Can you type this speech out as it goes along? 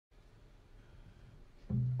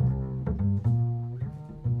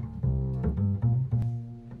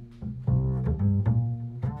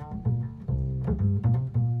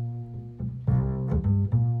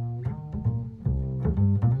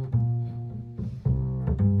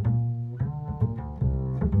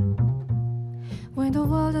when the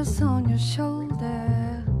world is on your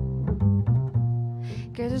shoulder.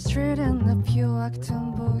 Get it straightened up, you act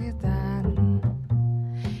and boogie down.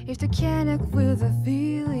 If they can't act with a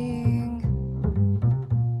feeling,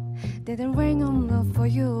 then there ain't no love for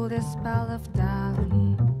you, the spell of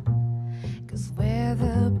down. Cause we're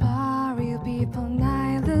the party people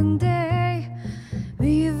night and day,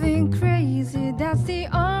 living crazy, that's the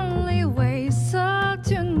only way. So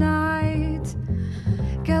tonight,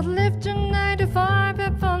 gotta lift your 9 to 5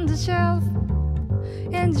 up on the shelf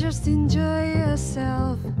and just enjoy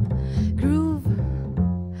yourself. Groove,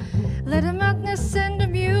 let the madness and the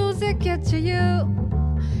music get to you.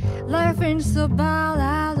 Life ain't so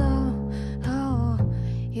bad, oh,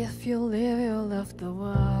 if you live, you'll love the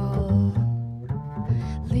world.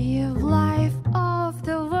 Live life off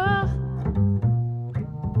the wall.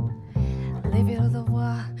 Live it off the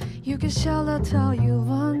wall. You can shout out all you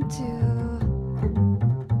want to,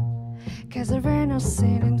 cause there ain't no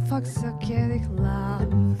sin in intoxicating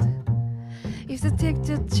love. If you take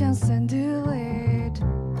the chance and do it,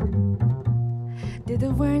 then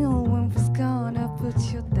there ain't no one who's gonna put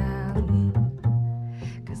you down.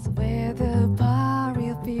 Cause we're the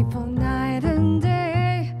party people night and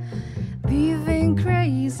day, living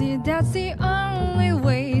crazy, that's the only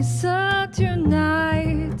way. So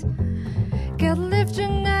tonight, gotta lift your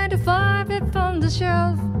 9 to 5 up on the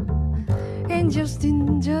shelf and just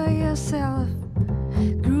enjoy yourself.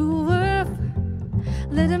 Groove up,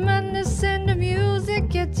 let the madness and the music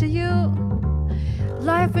get to you.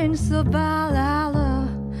 Life ain't so bad,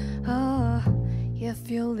 oh, if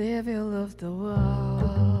you live, you love the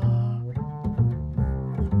world.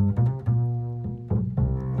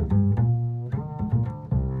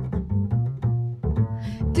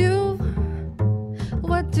 Do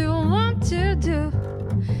what you want to do.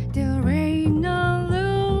 There ain't no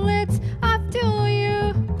rule, it's up to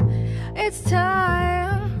you. It's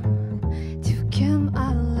time to come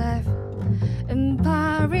alive and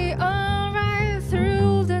party all right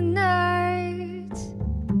through the night.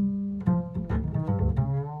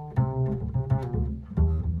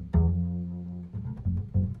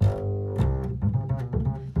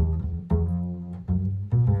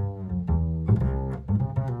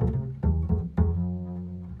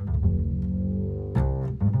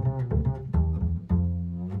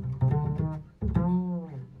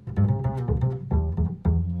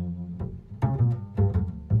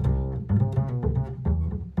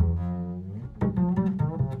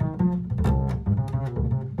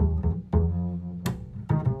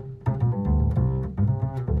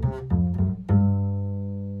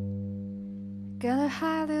 Gotta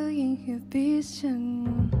hide the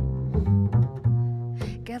inhibition,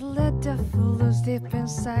 gotta let the fool loose deep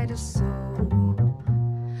inside the soul.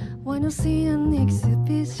 Wanna see an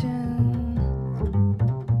exhibition,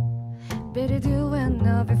 better do it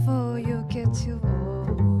now before you get too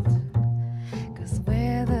old. Cause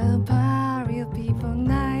we're the party people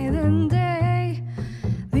night and day,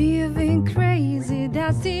 living crazy,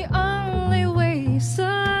 that's the only way.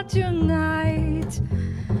 So tonight,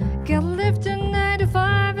 gotta lift a 9 to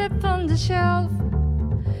 5 up on the shelf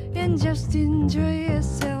and just enjoy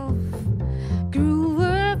yourself. Groove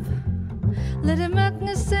up, let the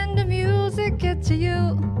madness and the music get to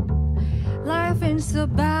you. Life ain't so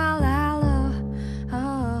bad,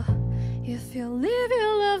 oh, if you live,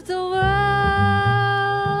 you love the world.